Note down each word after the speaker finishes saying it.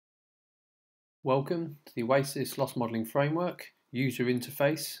Welcome to the Oasis Loss Modelling Framework User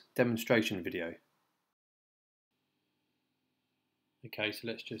Interface Demonstration video. Okay, so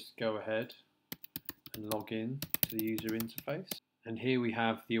let's just go ahead and log in to the user interface. And here we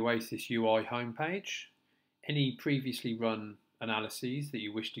have the Oasis UI homepage. Any previously run analyses that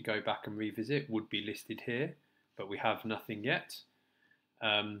you wish to go back and revisit would be listed here, but we have nothing yet.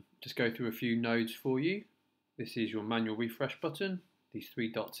 Just go through a few nodes for you. This is your manual refresh button. These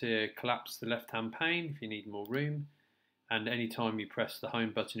three dots here collapse the left-hand pane if you need more room, and anytime you press the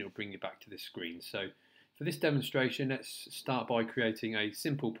home button it will bring you back to this screen. So for this demonstration, let's start by creating a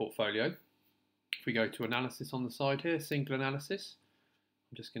simple portfolio. If we go to analysis on the side here, single analysis,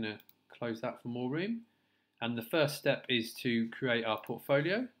 I'm just going to close that for more room. And the first step is to create our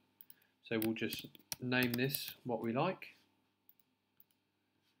portfolio. So we'll just name this what we like.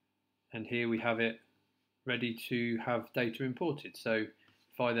 And here we have it ready to have data imported. So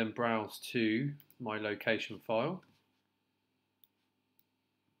if I then browse to my location file,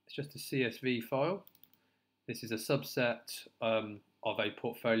 it's just a CSV file. This is a subset of a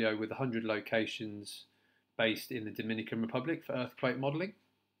portfolio with 100 locations based in the Dominican Republic for earthquake modelling.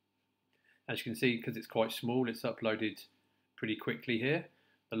 As you can see, because it's quite small, it's uploaded pretty quickly here.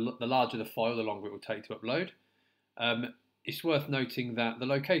 The larger the file, the longer it will take to upload. It's worth noting that the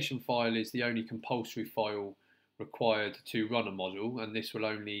location file is the only compulsory file required to run a model, and this will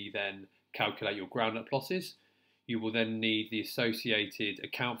only then calculate your ground up losses. You will then need the associated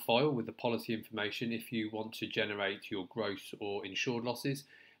account file with the policy information if you want to generate your gross or insured losses.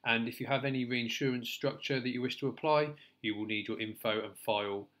 And if you have any reinsurance structure that you wish to apply, you will need your info and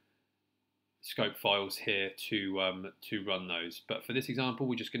file scope files here to run those. But for this example,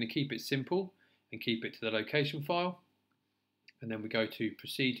 we're just going to keep it simple and keep it to the location file. And then we go to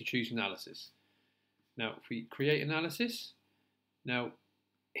proceed to choose analysis. Now, if we create analysis, now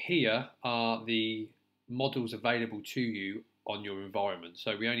here are the models available to you on your environment.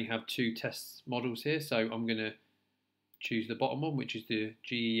 So we only have two test models here. So I'm going to choose the bottom one, which is the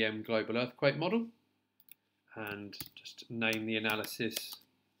GEM Global Earthquake Model, and just name the analysis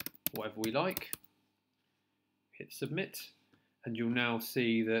whatever we like. Hit submit, and you'll now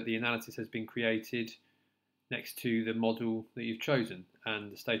see that the analysis has been created next to the model that you've chosen,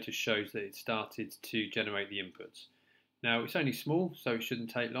 and the status shows that it started to generate the inputs. Now it's only small, so it shouldn't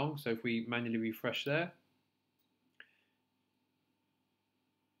take long. So if we manually refresh there,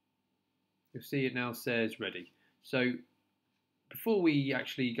 you'll see it now says ready. So before we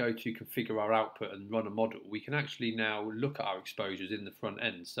actually go to configure our output and run a model, we can actually now look at our exposures in the front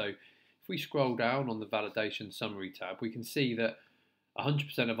end. So if we scroll down on the validation summary tab, we can see that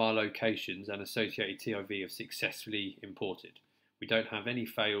 100% of our locations and associated TIV have successfully imported. We don't have any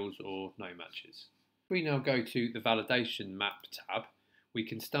fails or no matches. If we now go to the validation map tab, we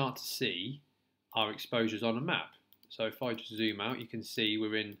can start to see our exposures on a map. So if I just zoom out, you can see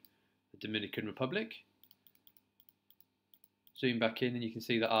we're in the Dominican Republic. Zoom back in and you can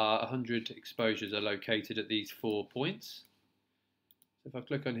see that our 100 exposures are located at these 4 points. So if I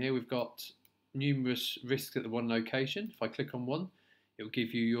click on here, we've got numerous risks at the one location. If I click on one, it will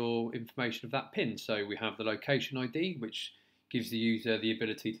give you your information of that pin. So we have the location ID, which gives the user the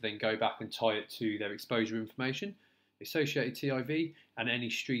ability to then go back and tie it to their exposure information, associated TIV, and any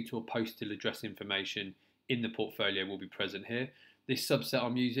street or postal address information in the portfolio will be present here. This subset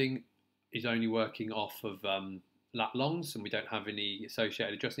I'm using is only working off of lat longs, and we don't have any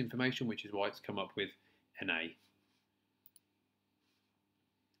associated address information, which is why it's come up with NA.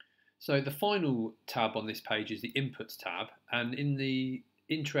 So the final tab on this page is the Inputs tab, and in the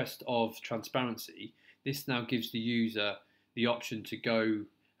interest of transparency, this now gives the user the option to go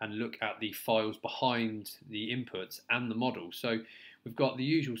and look at the files behind the inputs and the model. So we've got the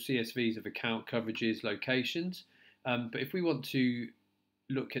usual CSVs of account coverages, locations, but if we want to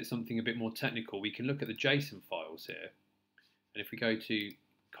look at something a bit more technical, we can look at the JSON files here. And if we go to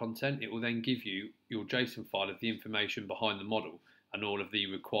content, it will then give you your JSON file of the information behind the model and all of the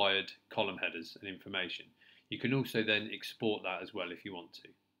required column headers and information. You can also then export that as well if you want to.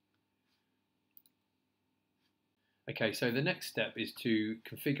 Okay, so the next step is to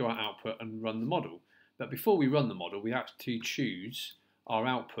configure our output and run the model. But before we run the model, we have to choose our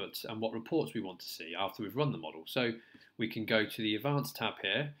outputs and what reports we want to see after we've run the model. So we can go to the Advanced tab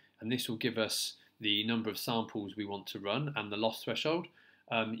here, and this will give us the number of samples we want to run and the loss threshold.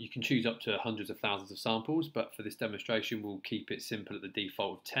 You can choose up to hundreds of thousands of samples, but for this demonstration we'll keep it simple at the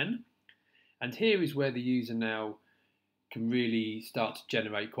default of 10. And here is where the user now can really start to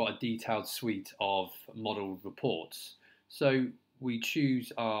generate quite a detailed suite of model reports. So we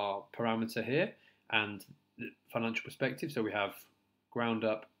choose our parameter here and the financial perspective. So we have ground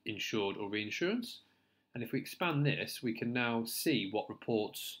up, insured or reinsurance. And if we expand this, we can now see what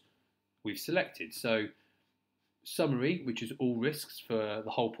reports we've selected. So summary, which is all risks for the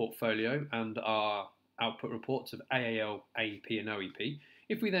whole portfolio, and our output reports of AAL, AEP and OEP.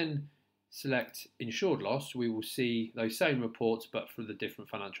 If we then select insured loss, we will see those same reports but from the different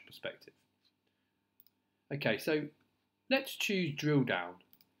financial perspective. Okay, so let's choose drill down.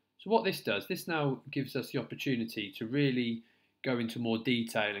 So what this does, this now gives us the opportunity to really go into more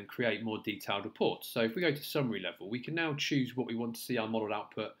detail and create more detailed reports. So if we go to summary level, we can now choose what we want to see our modelled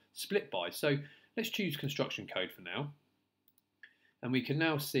output split by. So let's choose construction code for now. And we can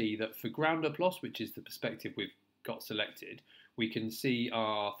now see that for ground up loss, which is the perspective we've got selected, we can see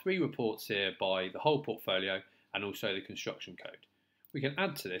our 3 reports here by the whole portfolio and also the construction code. We can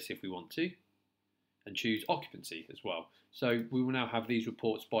add to this if we want to and choose occupancy as well. So we will now have these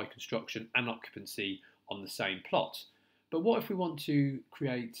reports by construction and occupancy on the same plot. But what if we want to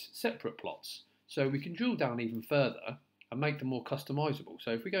create separate plots? So we can drill down even further and make them more customizable.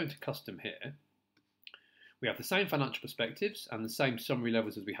 So if we go into custom here, we have the same financial perspectives and the same summary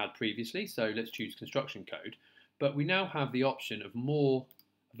levels as we had previously. So let's choose construction code. But we now have the option of more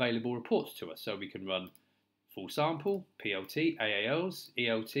available reports to us. So we can run full sample, PLT, AALs,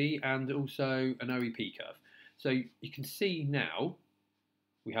 ELT, and also an OEP curve. So you can see now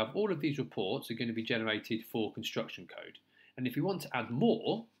we have all of these reports are going to be generated for construction code. And if we want to add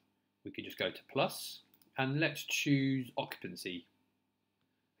more, we can just go to plus and let's choose occupancy.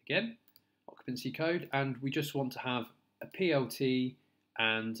 Again, occupancy code, and we just want to have a PLT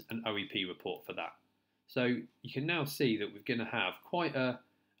and an OEP report for that. So you can now see that we're going to have quite a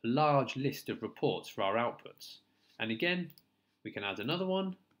large list of reports for our outputs. And again, we can add another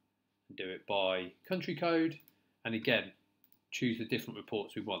one and do it by country code, and again, choose the different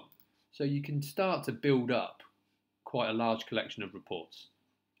reports we want. So you can start to build up quite a large collection of reports.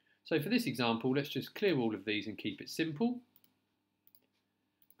 So for this example, let's just clear all of these and keep it simple.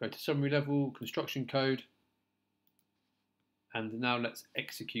 Go to summary level, construction code, and now let's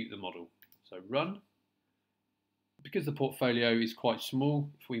execute the model. So run. Because the portfolio is quite small,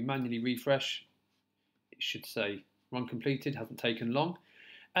 if we manually refresh, it should say run completed, hasn't taken long.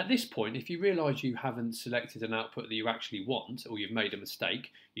 At this point, if you realise you haven't selected an output that you actually want, or you've made a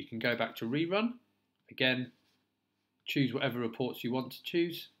mistake, you can go back to rerun. Again, choose whatever reports you want to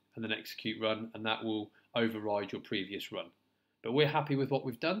choose, and then execute run, and that will override your previous run. But we're happy with what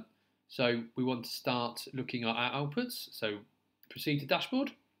we've done, so we want to start looking at our outputs. So proceed to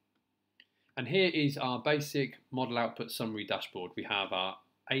dashboard. And here is our basic model output summary dashboard. We have our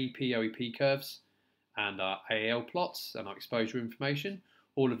AEP, OEP curves, and our AAL plots, and our exposure information.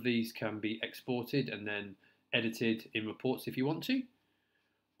 All of these can be exported and then edited in reports if you want to.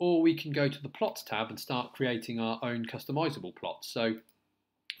 Or we can go to the plots tab and start creating our own customizable plots. So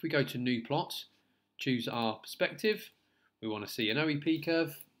if we go to new plot, choose our perspective, we want to see an OEP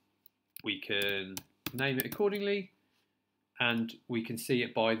curve, we can name it accordingly, and we can see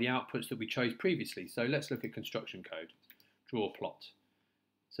it by the outputs that we chose previously. So let's look at construction code, draw plot.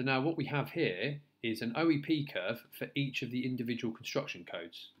 So now what we have here is an OEP curve for each of the individual construction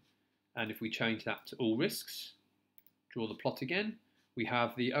codes. And if we change that to all risks, draw the plot again, we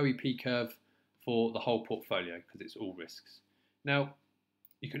have the OEP curve for the whole portfolio because it's all risks. Now,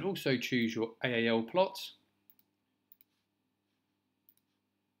 you can also choose your AAL plot.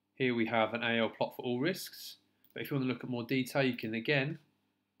 Here we have an AAL plot for all risks. But if you want to look at more detail, you can again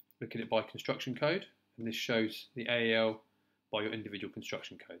look at it by construction code, and this shows the AAL by your individual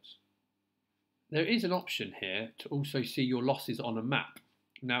construction codes. There is an option here to also see your losses on a map.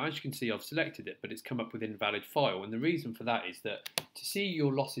 Now, as you can see, I've selected it, but it's come up with invalid file, and the reason for that is that to see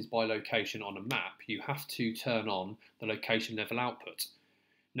your losses by location on a map, you have to turn on the location level output.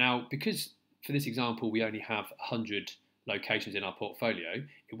 Now, because for this example we only have 100 locations in our portfolio,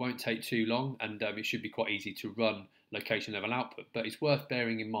 it won't take too long, and it should be quite easy to run location level output. But it's worth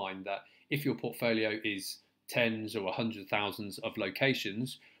bearing in mind that if your portfolio is tens or hundreds of thousands of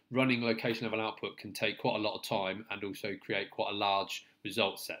locations, running location level output can take quite a lot of time and also create quite a large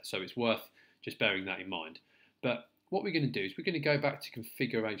result set. So it's worth just bearing that in mind. But what we're going to do is we're going to go back to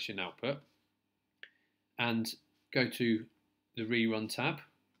configuration output and go to the rerun tab,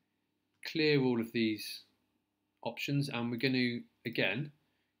 clear all of these options, and we're going to again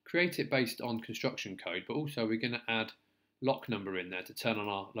create it based on construction code, but also we're going to add lock number in there to turn on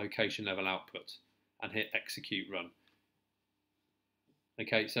our location level output and hit execute run.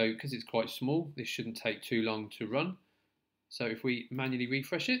 Okay, so because it's quite small, this shouldn't take too long to run. So if we manually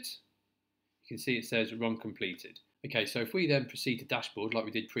refresh it, you can see it says run completed. Okay, so if we then proceed to dashboard like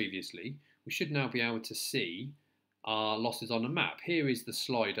we did previously, we should now be able to see our losses on a map. Here is the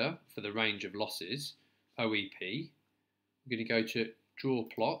slider for the range of losses, OEP. We're going to go to draw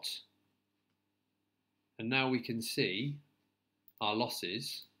plot, and now we can see our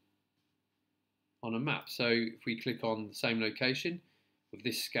losses on a map. So if we click on the same location with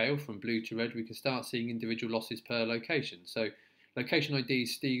this scale from blue to red, we can start seeing individual losses per location. So location ID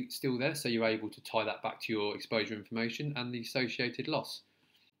is still there, so you're able to tie that back to your exposure information and the associated loss.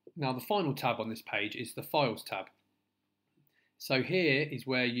 Now the final tab on this page is the Files tab. So here is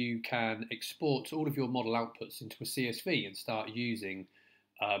where you can export all of your model outputs into a CSV and start using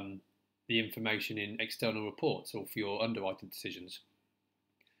the information in external reports or for your underwriting decisions.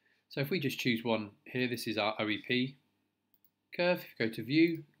 So if we just choose one here, this is our OEP curve. If you go to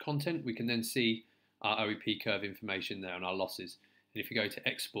View, Content, we can then see our OEP curve information there and our losses. And if you go to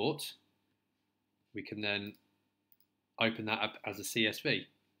Export, we can then open that up as a CSV,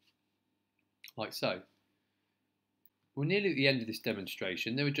 like so. We're nearly at the end of this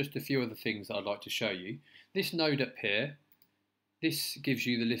demonstration. There are just a few other things that I'd like to show you. This node up here, this gives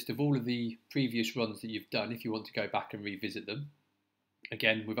you the list of all of the previous runs that you've done if you want to go back and revisit them.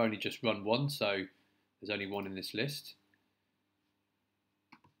 Again, we've only just run one, so there's only one in this list.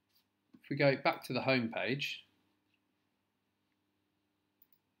 If we go back to the home page,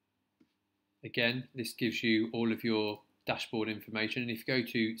 again, this gives you all of your dashboard information. And if you go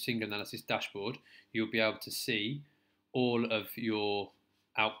to Single Analysis Dashboard, you'll be able to see all of your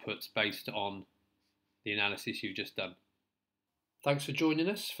outputs based on the analysis you've just done. Thanks for joining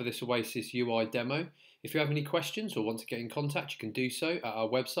us for this Oasis UI demo. If you have any questions or want to get in contact, you can do so at our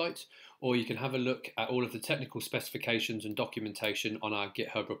website, or you can have a look at all of the technical specifications and documentation on our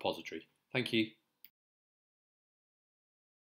GitHub repository. Thank you.